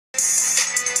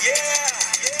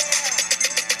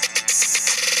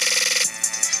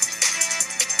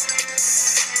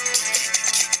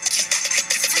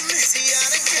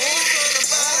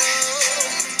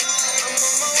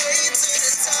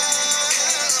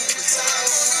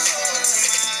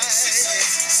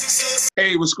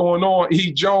Hey, what's going on?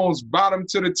 E. Jones, bottom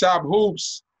to the top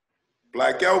hoops.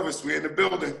 Black Elvis, we in the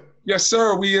building. Yes,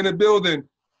 sir. We in the building.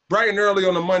 Bright and early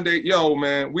on a Monday. Yo,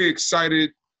 man, we excited.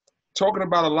 Talking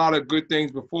about a lot of good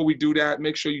things. Before we do that,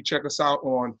 make sure you check us out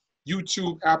on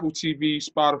YouTube, Apple TV,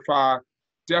 Spotify.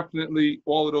 Definitely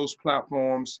all of those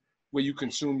platforms where you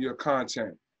consume your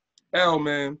content. L,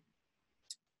 man,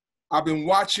 I've been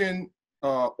watching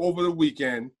over the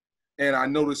weekend, and I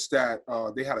noticed that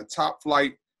they had a top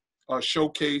flight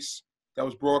showcase that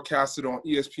was broadcasted on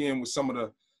ESPN with some of the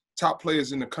top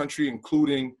players in the country,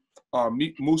 including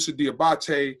Moussa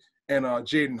Diabate and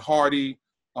Jaden Hardy,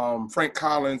 Frank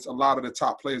Collins, a lot of the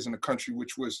top players in the country,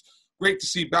 which was great to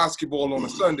see basketball on a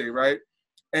Sunday, right?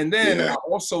 And then I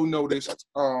also noticed,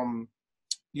 Hoop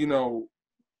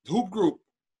Group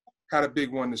had a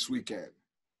big one this weekend.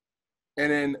 And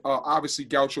then obviously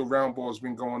Gaucho Roundball has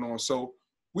been going on. So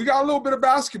we got a little bit of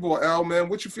basketball, Al, man.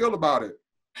 What you feel about it?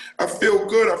 I feel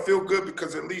good. I feel good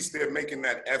because at least they're making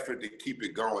that effort to keep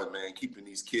it going, man, keeping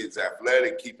these kids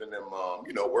athletic, keeping them,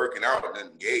 working out and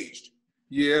engaged.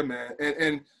 Yeah, man.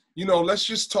 And let's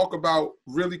just talk about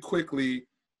really quickly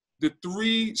the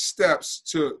 3 steps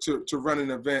to run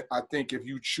an event, I think, if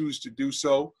you choose to do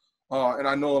so. And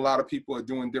I know a lot of people are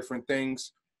doing different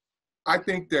things. I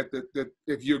think that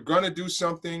if you're going to do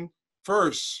something,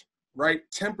 first, right,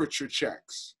 temperature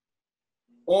checks.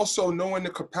 Also knowing the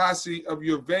capacity of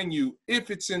your venue, if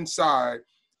it's inside.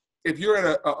 If you're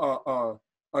at a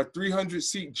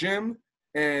 300-seat gym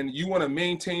and you want to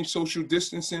maintain social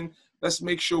distancing, let's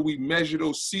make sure we measure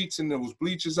those seats and those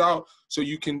bleachers out so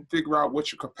you can figure out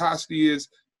what your capacity is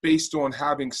based on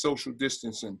having social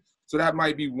distancing. So that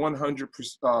might be 100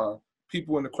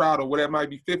 people in the crowd, or whatever,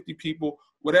 might be 50 people,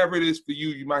 whatever it is for you.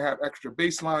 You might have extra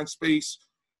baseline space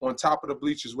on top of the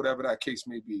bleachers, whatever that case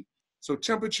may be. So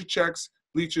temperature checks,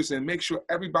 bleachers, and make sure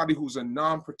everybody who's a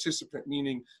non-participant,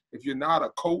 meaning if you're not a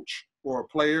coach or a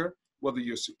player, whether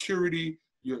you're security,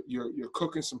 you're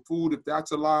cooking some food, if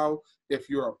that's allowed, if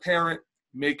you're a parent,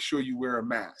 make sure you wear a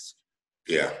mask.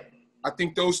 Yeah. I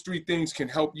think those 3 things can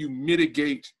help you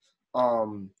mitigate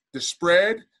the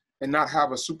spread and not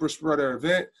have a super spreader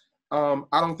event. I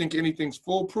don't think anything's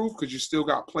foolproof because you still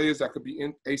got players that could be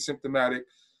asymptomatic.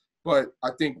 But I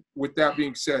think with that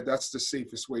being said, that's the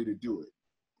safest way to do it.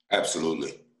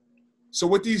 Absolutely. So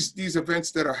with these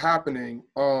events that are happening,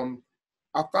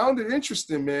 I found it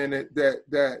interesting, man,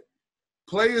 that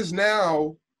players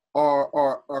now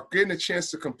are getting a chance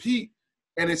to compete,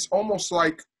 and it's almost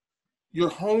like you're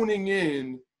honing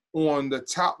in on the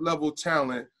top level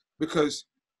talent because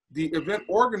the event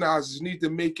organizers need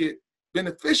to make it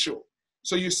beneficial.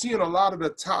 So you're seeing a lot of the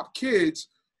top kids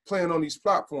playing on these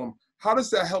platforms. How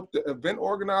does that help the event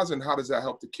organizer, and how does that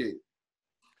help the kid?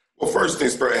 Well, first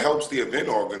things first, it helps the event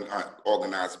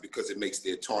organizer because it makes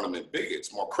their tournament bigger.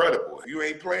 It's more credible. If you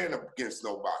ain't playing against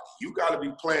nobody, you got to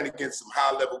be playing against some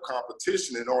high-level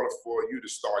competition in order for you to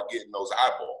start getting those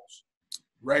eyeballs.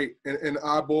 Right, and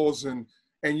eyeballs, and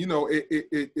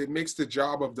it makes the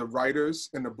job of the writers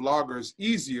and the bloggers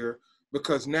easier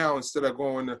because now instead of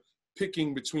going to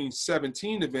picking between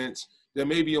 17 events, there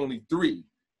may be only 3.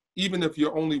 Even if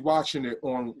you're only watching it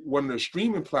on one of the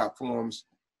streaming platforms,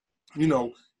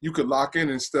 you could lock in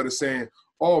instead of saying,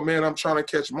 oh, man, I'm trying to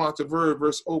catch Monteverde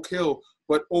versus Oak Hill.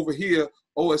 But over here,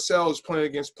 OSL is playing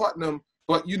against Putnam.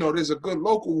 But, there's a good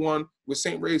local one with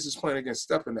St. Ray's is playing against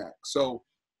Stepinac. So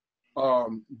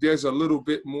there's a little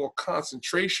bit more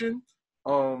concentration.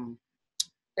 And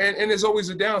there's always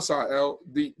a downside, L.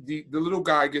 The little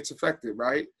guy gets affected,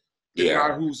 right? The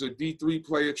guy who's a D3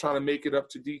 player trying to make it up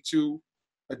to D2,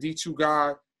 a D2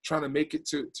 guy trying to make it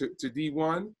to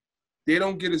D1. They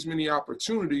don't get as many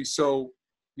opportunities. So,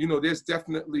 there's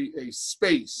definitely a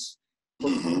space for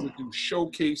people to do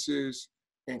showcases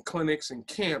and clinics and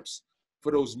camps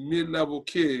for those mid-level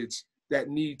kids that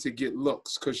need to get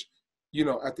looks. Because,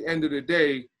 at the end of the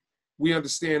day, we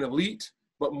understand elite,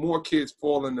 but more kids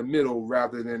fall in the middle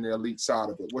rather than the elite side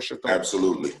of it. What's your thoughts?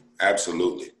 Absolutely.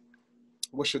 Absolutely.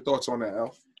 What's your thoughts on that,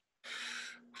 Al?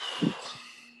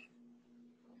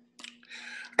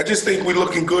 I just think we're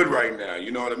looking good right now.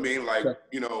 You know what I mean? Like,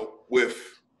 with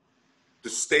the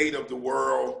state of the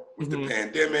world, with the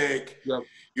pandemic,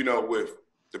 with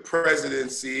the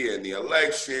presidency and the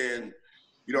election,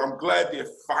 I'm glad they're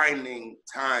finding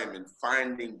time and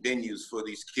finding venues for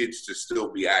these kids to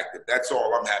still be active. That's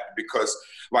all I'm happy because,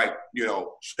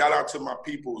 shout out to my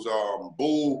peoples,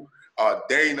 Boo,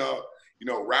 Dana,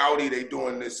 Rowdy, they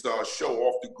doing this show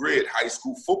Off the Grid, high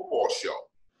school football show.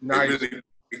 Nice.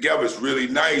 Together is really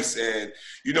nice, and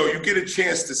you get a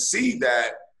chance to see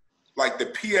that like the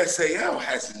PSAL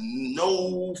has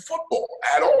no football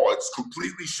at all. It's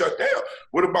completely shut down.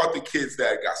 What about the kids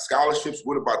that got scholarships?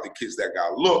 What about the kids that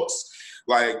got looks?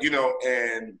 Like, you know,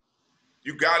 and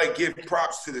you got to give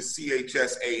props to the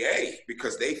CHSAA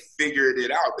because they figured it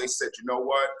out. They said, you know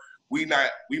what? We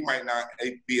might not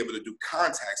be able to do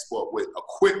contact sport with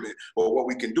equipment, but what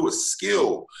we can do is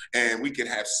skill, and we can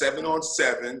have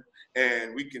 7-on-7,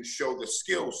 and we can show the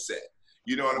skill set.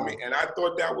 You know what I mean? And I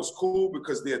thought that was cool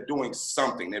because they're doing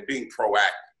something. They're being proactive.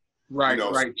 Right, you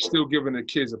know? right. Still giving the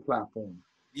kids a platform.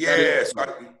 Yeah.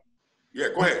 Yeah,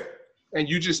 go ahead. And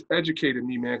you just educated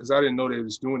me, man, because I didn't know they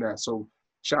was doing that. So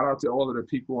shout out to all of the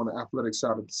people on the athletic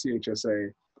side of the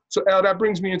CHSA. So Al, that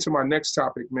brings me into my next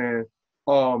topic, man.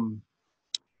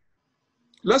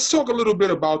 Let's talk a little bit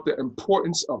about the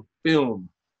importance of film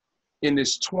in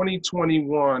this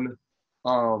 2021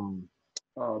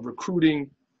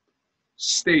 recruiting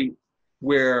state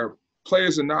where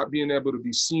players are not being able to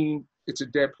be seen. It's a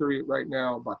dead period right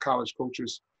now by college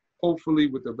coaches. Hopefully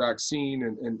with the vaccine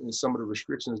and some of the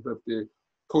restrictions that the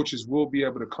coaches will be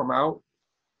able to come out.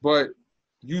 But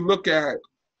you look at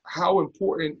how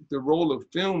important the role of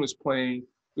film is playing,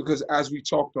 because as we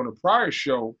talked on a prior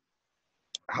show,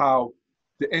 how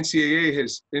the NCAA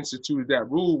has instituted that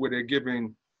rule where they're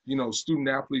giving, you know, student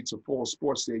athletes of fall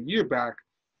sports their year back.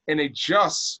 And they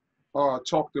just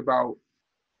talked about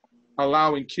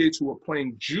allowing kids who are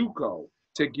playing JUCO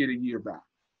to get a year back.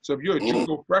 So if you're a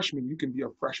JUCO freshman, you can be a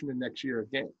freshman next year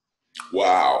again.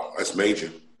 Wow, that's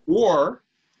major. Or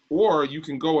you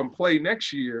can go and play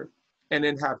next year and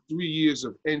then have 3 years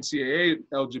of NCAA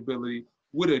eligibility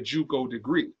with a JUCO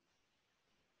degree.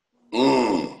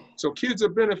 So kids are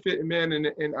benefiting, man,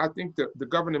 and I think that the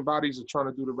governing bodies are trying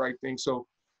to do the right thing. So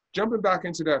jumping back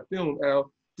into that film,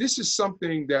 Al, this is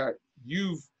something that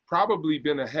you've probably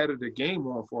been ahead of the game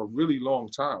on for a really long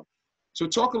time. So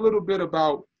talk a little bit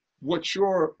about what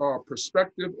your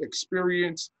perspective,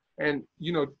 experience, and,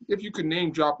 you know, if you could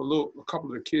name drop a couple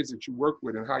of the kids that you work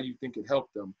with and how you think it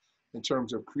helped them in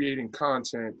terms of creating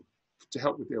content to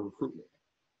help with their recruitment.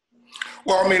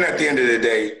 Well, I mean, at the end of the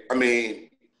day, I mean,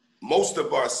 most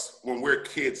of us, when we're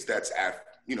kids, that's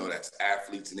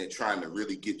athletes and they're trying to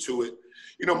really get to it.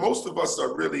 You know, most of us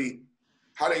are really,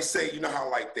 how they say, you know how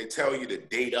like they tell you to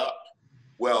date up.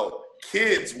 Well,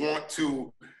 kids want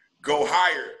to go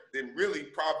higher than really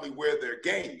probably where their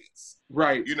game is.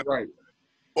 Right, you know? Right.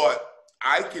 But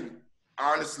I can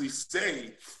honestly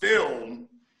say film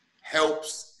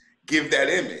helps give that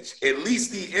image, at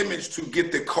least the image to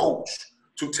get the coach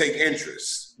to take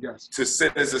interest. Yes. To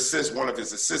send one of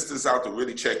his assistants out to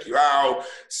really check you out,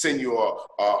 send you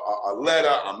a letter,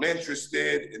 I'm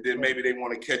interested, and then maybe they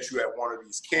want to catch you at one of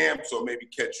these camps or maybe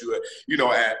catch you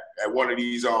at one of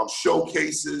these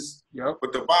showcases. Yep.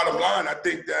 But the bottom line, I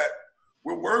think that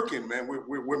we're working, man.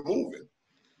 We're moving.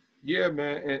 Yeah,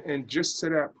 man. And just to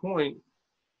that point,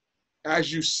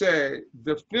 as you said,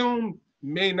 the film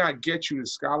may not get you the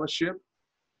scholarship,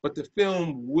 but the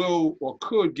film will or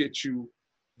could get you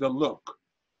the look,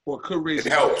 or could raise.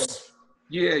 It helps.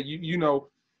 Yeah, you know,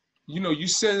 you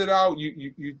send it out,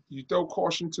 you throw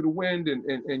caution to the wind,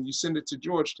 and you send it to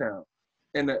Georgetown,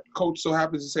 and the coach so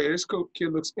happens to say, this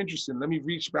kid looks interesting. Let me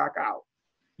reach back out.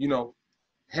 You know,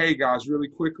 hey guys, really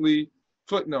quickly,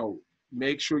 footnote: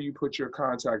 make sure you put your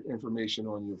contact information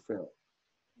on your film.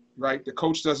 Right? The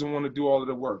coach doesn't want to do all of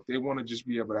the work. They want to just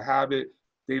be able to have it.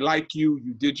 They like you.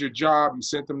 You did your job. You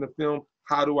sent them the film.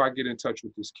 How do I get in touch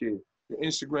with this kid? Your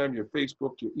Instagram, your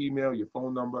Facebook, your email, your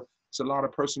phone number. It's a lot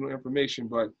of personal information,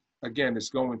 but again, it's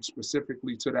going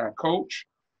specifically to that coach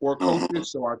or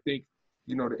coaches. So I think,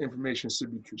 you know, the information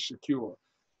should be secure.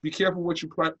 Be careful what you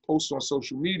post on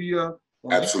social media.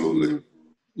 Absolutely. YouTube.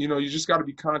 You know, you just got to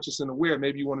be conscious and aware.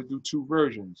 Maybe you want to do 2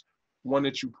 versions. One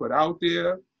that you put out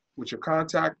there with your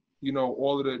contact, you know,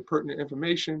 all of the pertinent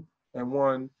information, and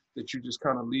one that you just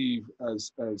kind of leave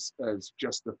as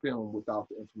just the film without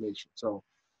the information. So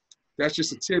that's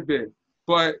just a tidbit.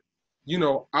 But, you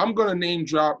know, I'm going to name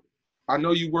drop. I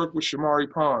know you worked with Shamari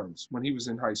Pons when he was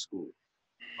in high school.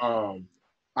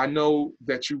 I know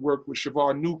that you worked with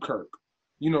Shavar Newkirk.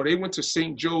 You know, they went to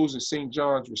St. Joe's and St.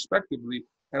 John's respectively.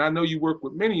 And I know you worked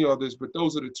with many others, but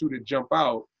those are the 2 that jump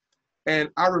out. And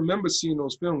I remember seeing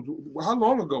those films. How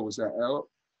long ago was that, Al?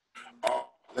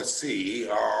 Let's see.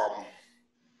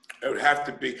 It would have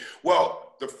to be,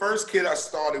 well, the first kid I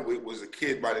started with was a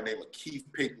kid by the name of Keith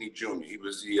Pinkney Jr. He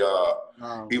was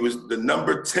the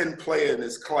number 10 player in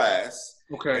his class.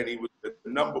 Okay. And he was the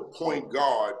number 1 point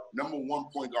guard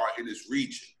in his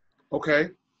region. Okay.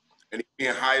 And he's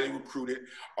being highly recruited.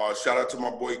 Shout out to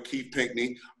my boy Keith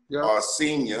Pinkney, yeah.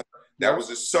 Senior. That was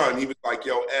his son. He was like,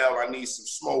 yo, L, I need some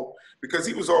smoke, because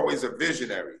he was always a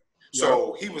visionary.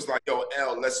 So he was like, yo,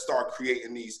 L, let's start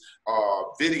creating these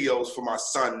videos for my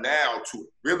son now, to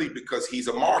really, because he's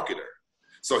a marketer.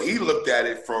 So he looked at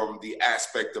it from the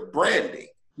aspect of branding.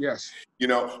 Yes. You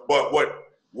know, but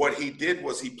what he did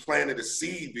was he planted a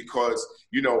seed, because,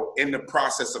 you know, in the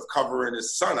process of covering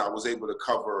his son, I was able to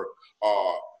cover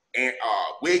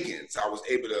Wiggins. I was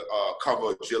able to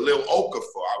cover Jahlil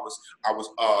Okafor. I was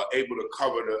able to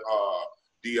cover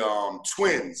the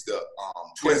twins,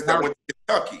 twins that went to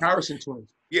Kentucky. Harrison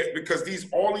twins. Yeah, because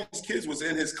all these kids was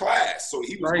in his class, so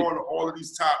he was going to all of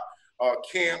these top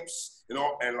camps, you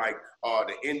know, and like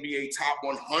the NBA Top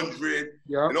 100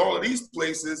 and all of these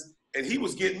places, and he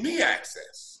was getting me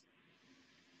access.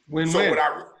 Win-win.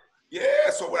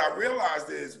 So what I realized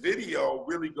is video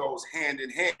really goes hand in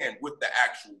hand with the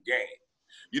actual game.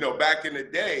 You know, back in the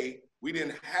day, we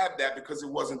didn't have that because it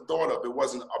wasn't thought of. It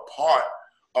wasn't a part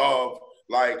of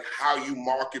like how you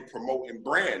market, promote, and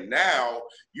brand. Now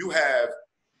you have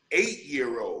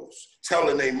 8-year-olds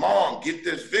telling their mom, get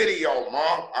this video,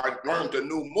 mom, I learned a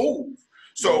new move.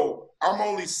 So I'm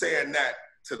only saying that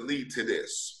to lead to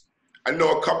this. I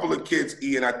know a couple of kids,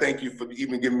 Ian, I thank you for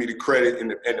even giving me the credit and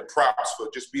the props for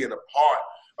just being a part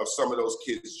of some of those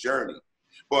kids' journey.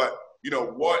 But, you know,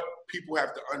 what people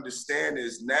have to understand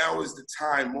is now is the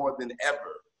time more than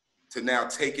ever to now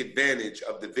take advantage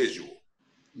of the visual.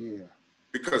 Yeah.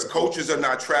 Because coaches are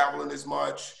not traveling as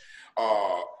much.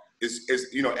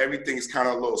 It's you know, everything's kind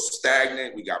of a little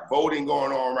stagnant. We got voting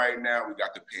going on right now. We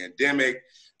got the pandemic.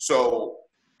 So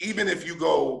even if you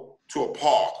go to a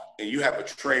park and you have a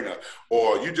trainer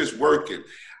or you just working,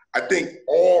 I think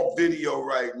all video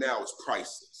right now is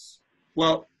priceless.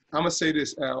 Well, I'm gonna say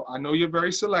this, Al. I know you're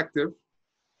very selective.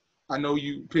 I know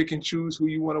you pick and choose who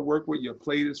you want to work with. Your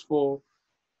plate is full.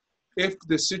 If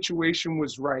the situation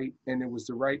was right and it was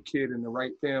the right kid and the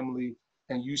right family,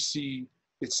 and you see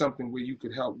it's something where you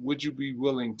could help, would you be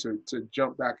willing to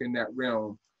jump back in that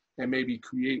realm and maybe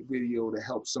create video to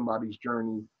help somebody's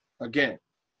journey again?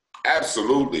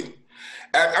 Absolutely.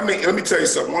 I mean, let me tell you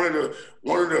something. One of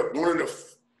the,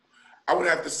 I would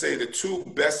have to say the two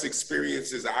best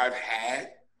experiences I've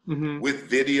had with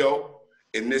video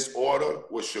in this order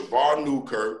was Shavar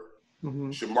Newkirk,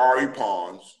 Shamari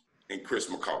Pons, and Chris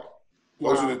McCullough.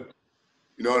 Those are the,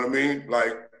 you know what I mean?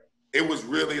 Like, it was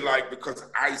really like, because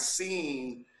I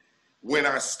seen when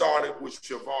I started with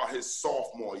Shavar his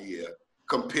sophomore year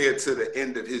compared to the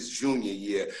end of his junior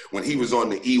year when he was on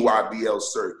the EYBL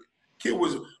circuit. Kid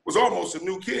was almost a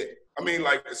new kid. I mean,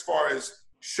 like, as far as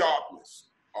sharpness,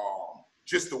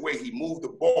 just the way he moved the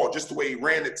ball, just the way he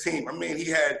ran the team. I mean,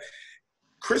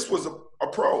 Chris was a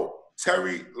pro.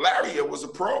 Terry Lariat was a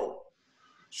pro.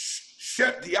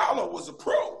 Shep Diallo was a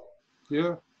pro.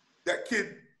 Yeah. That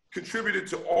kid contributed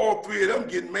to all three of them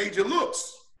getting major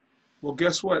looks. Well,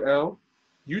 guess what, El?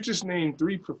 You just named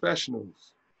 3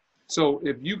 professionals. So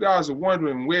if you guys are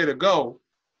wondering where to go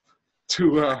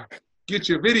to get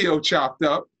your video chopped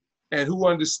up and who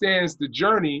understands the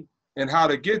journey and how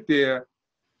to get there,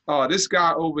 this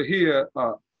guy over here,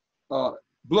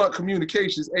 Blount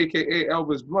Communications, AKA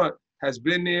Elvis Blount, has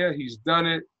been there. He's done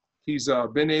it. He's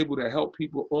been able to help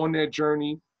people on their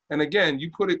journey. And again, you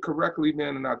put it correctly,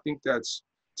 man, and I think that's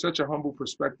such a humble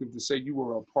perspective to say you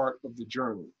were a part of the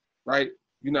journey, right?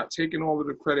 You're not taking all of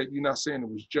the credit. You're not saying it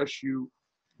was just you,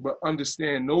 but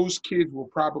understand those kids will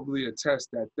probably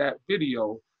attest that that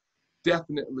video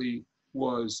definitely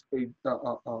was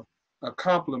a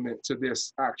compliment to their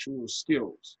actual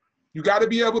skills. You got to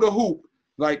be able to hoop.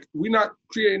 Like, we're not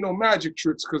creating no magic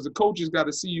tricks because the coaches got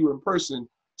to see you in person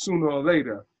sooner or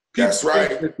later. That's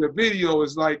right. That the video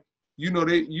is like, you know,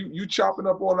 you chopping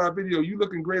up all that video, you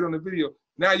looking great on the video.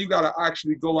 Now you got to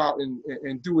actually go out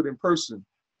and do it in person.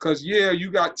 Because, yeah, you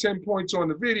got 10 points on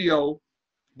the video,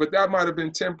 but that might have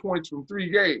been 10 points from 3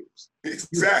 games.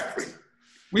 Exactly.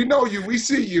 We know you. We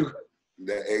see you.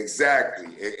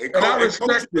 Exactly. And I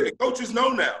respect it. Coaches know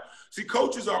now. See,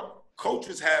 coaches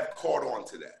have caught on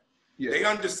to that. Yeah. They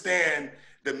understand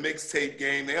the mixtape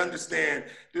game. They understand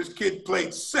this kid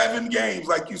played 7 games,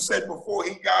 like you said before,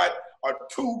 he got a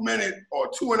 2-minute or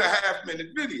 2.5-minute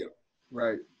video.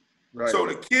 Right. Right. So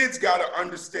the kids got to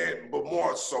understand, but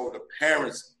more so the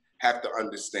parents have to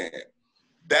understand.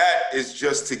 That is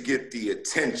just to get the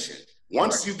attention.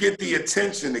 Once you get the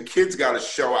attention, the kids got to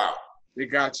show out. They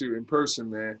got you in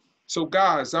person, man. So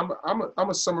guys, I'm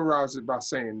gonna summarize it by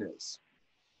saying this.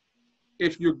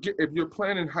 If you're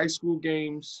planning high school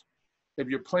games, if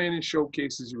you're playing in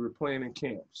showcases, if you're playing in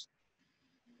camps,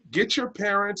 get your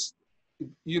parents,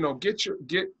 you know,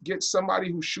 get somebody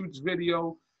who shoots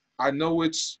video. I know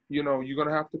it's, you know, you're going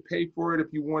to have to pay for it if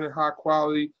you want it high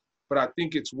quality, but I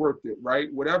think it's worth it,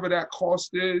 right? Whatever that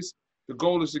cost is, the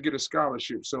goal is to get a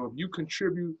scholarship. So if you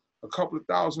contribute a couple of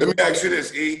 $1,000. Let me ask you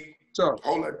this, E. So,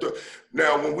 hold on.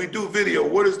 Now, when we do video,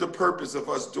 what is the purpose of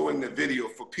us doing the video?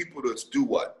 For people to do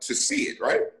what? To see it,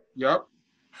 right? Yep.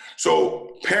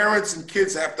 So parents and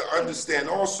kids have to understand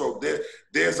also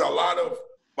there's a lot of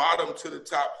bottom to the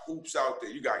top hoops out there.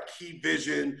 You got Key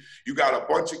Vision, you got a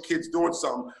bunch of kids doing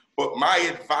something. But my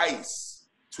advice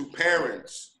to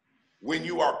parents, when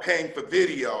you are paying for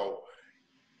video,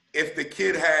 if the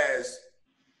kid has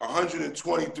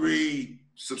 123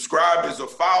 subscribers or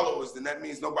followers, then that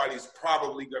means nobody's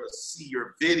probably gonna see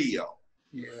your video.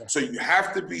 Yeah. So you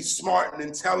have to be smart and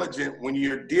intelligent when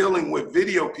you're dealing with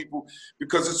video people,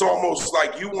 because it's almost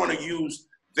like you want to use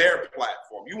their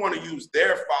platform. You want to use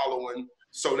their following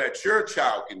so that your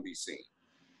child can be seen.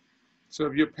 So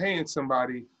if you're paying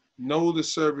somebody, know the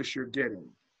service you're getting.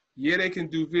 Yeah, they can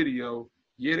do video.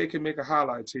 Yeah, they can make a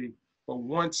highlight tape. But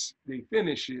once they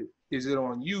finish it, is it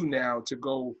on you now to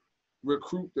go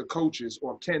recruit the coaches,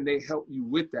 or can they help you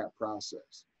with that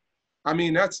process? I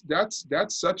mean, that's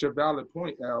such a valid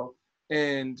point, Al.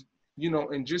 And, you know,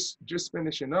 and just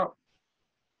finishing up,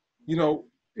 you know,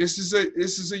 this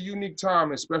is a unique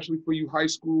time, especially for you high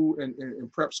school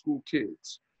and prep school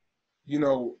kids. You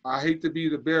know, I hate to be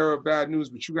the bearer of bad news,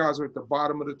 but you guys are at the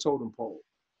bottom of the totem pole.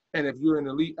 And if you're an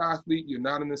elite athlete, you're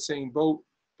not in the same boat.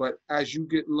 But as you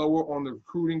get lower on the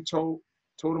recruiting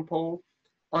totem pole,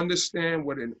 understand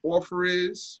what an offer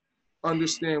is,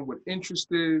 understand what interest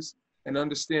is, and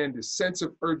understand the sense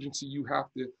of urgency you have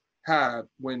to have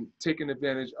when taking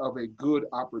advantage of a good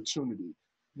opportunity.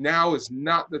 Now is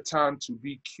not the time to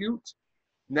be cute.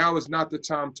 Now is not the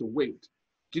time to wait.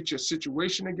 Get your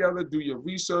situation together, do your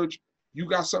research. You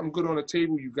got something good on the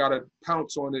table, you gotta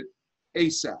pounce on it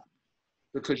ASAP,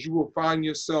 because you will find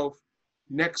yourself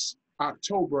next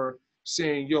October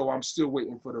saying, yo, I'm still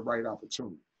waiting for the right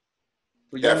opportunity.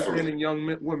 For young men and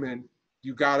young women,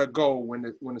 you gotta go when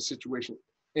the situation,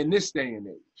 in this day and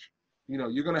age, you know,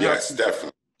 you're gonna have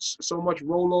so much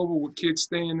rollover with kids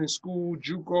staying in school,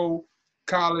 JUCO,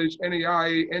 college,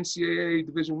 NAIA, NCAA,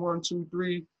 Division 1, 2,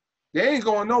 3. They ain't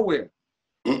going nowhere.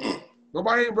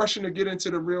 Nobody ain't rushing to get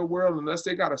into the real world unless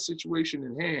they got a situation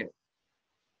in hand.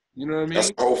 You know what I mean?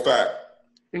 That's the whole fact.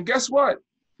 And guess what?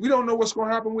 We don't know what's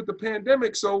gonna happen with the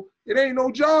pandemic, so it ain't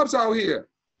no jobs out here.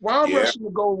 Why I'm rushing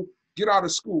to go get out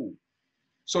of school?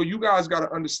 So you guys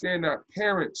gotta understand that.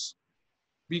 Parents,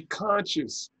 be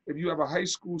conscious. If you have a high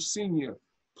school senior,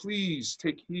 please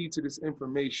take heed to this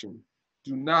information.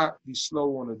 Do not be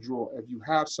slow on the draw. If you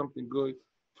have something good,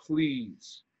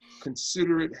 please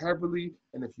consider it heavily.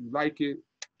 And if you like it,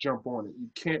 jump on it. You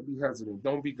can't be hesitant.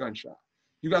 Don't be gun shy.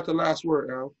 You got the last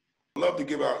word, Al. I'd love to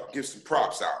give some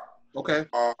props out. Okay.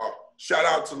 Shout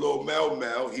out to Lil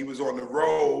Mel. He was on the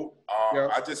road.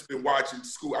 I just been watching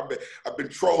school. I've been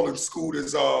trolling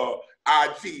Scooter's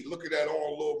IG, looking at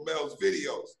all Lil Mel's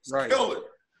videos. It's killing.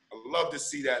 I love to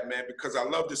see that, man, because I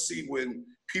love to see when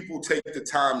people take the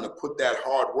time to put that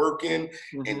hard work in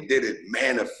and did it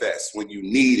manifest when you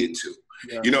needed to.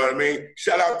 Yeah. You know what I mean?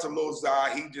 Shout out to Lil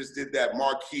Zai. He just did that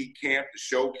marquee camp, the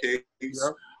showcase.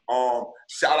 Yep.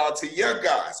 Shout out to your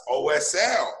guys,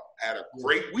 OSL. Had a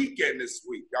great weekend this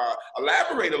week.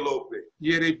 Elaborate a little bit.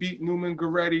 Yeah, they beat Newman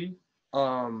Goretti,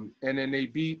 and then they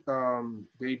beat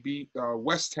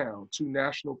Westtown, two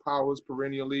national powers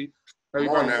perennially.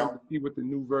 Everybody wants to see what the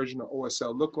new version of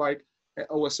OSL looked like. And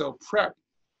OSL Prep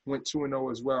went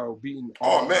 2-0 as well, beating.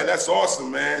 Oh man, that's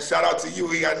awesome, man! Shout out to you.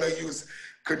 I know you was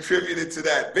contributed to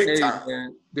that big time.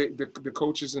 Man, the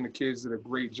coaches and the kids did a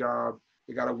great job.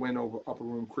 They got a win over Upper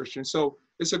Room Christian. So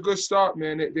it's a good start,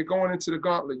 man. They're going into the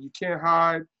gauntlet. You can't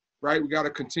hide, right? We got to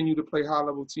continue to play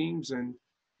high-level teams, and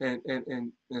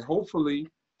hopefully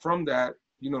from that,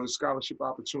 you know, the scholarship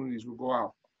opportunities will go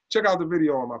out. Check out the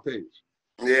video on my page.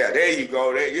 Yeah, there you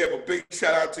go. There you have a big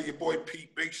shout out to your boy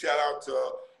Pete. Big shout out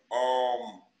to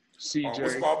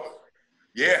CJ.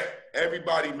 Yeah,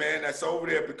 everybody, man, that's over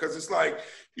there, because it's like,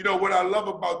 you know, what I love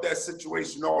about that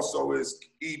situation also is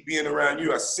being around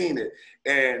you. I've seen it,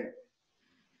 and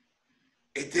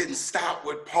it didn't stop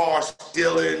with Posh,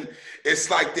 Dylan. It's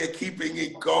like they're keeping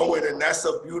it going, and that's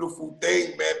a beautiful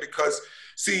thing, man, because,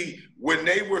 see, when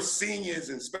they were seniors,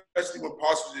 and especially when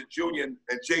Posh was a junior and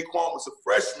Jaquan was a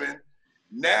freshman,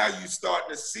 now you're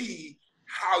starting to see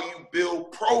how you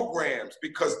build programs,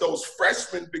 because those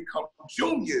freshmen become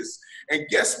juniors. And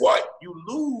guess what? You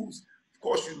lose. Of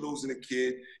course, you're losing a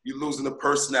kid. You're losing a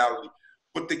personality.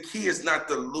 But the key is not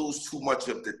to lose too much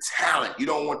of the talent. You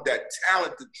don't want that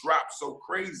talent to drop so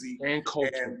crazy. And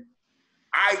culture. And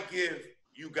I give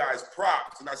you guys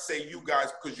props. And I say you guys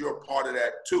because you're a part of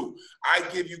that too. I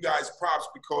give you guys props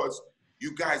because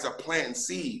you guys are planting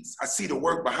seeds. I see the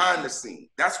work behind the scene.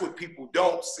 That's what people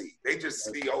don't see. They just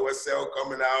see OSL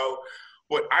coming out,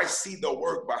 but I see the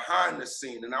work behind the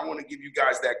scene, and I want to give you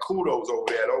guys that kudos over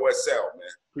there at OSL, man.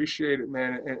 Appreciate it,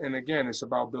 man. And again, it's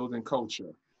about building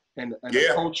culture, and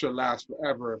a culture lasts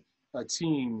forever. A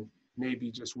team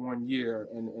maybe just 1 year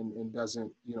and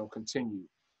doesn't, you know, continue.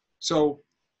 So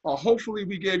hopefully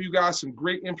we gave you guys some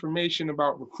great information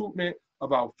about recruitment,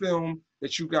 about film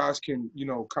that you guys can, you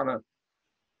know, kind of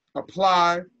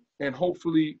apply and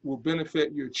hopefully will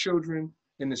benefit your children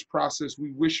in this process.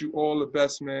 We wish you all the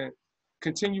best, man.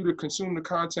 Continue to consume the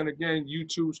content again,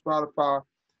 YouTube, Spotify,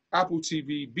 Apple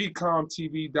TV,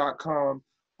 bcomtv.com.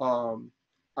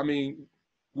 I mean,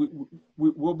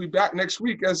 we'll be back next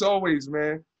week as always,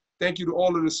 man. Thank you to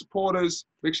all of the supporters.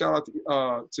 Big shout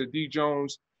out to D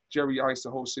Jones, Jerry Ice, the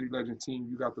whole City Legend team.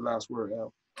 You got the last word,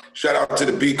 Al. Shout out to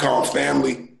the BCom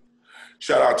family.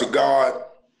 Shout out to God.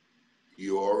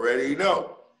 You already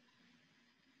know.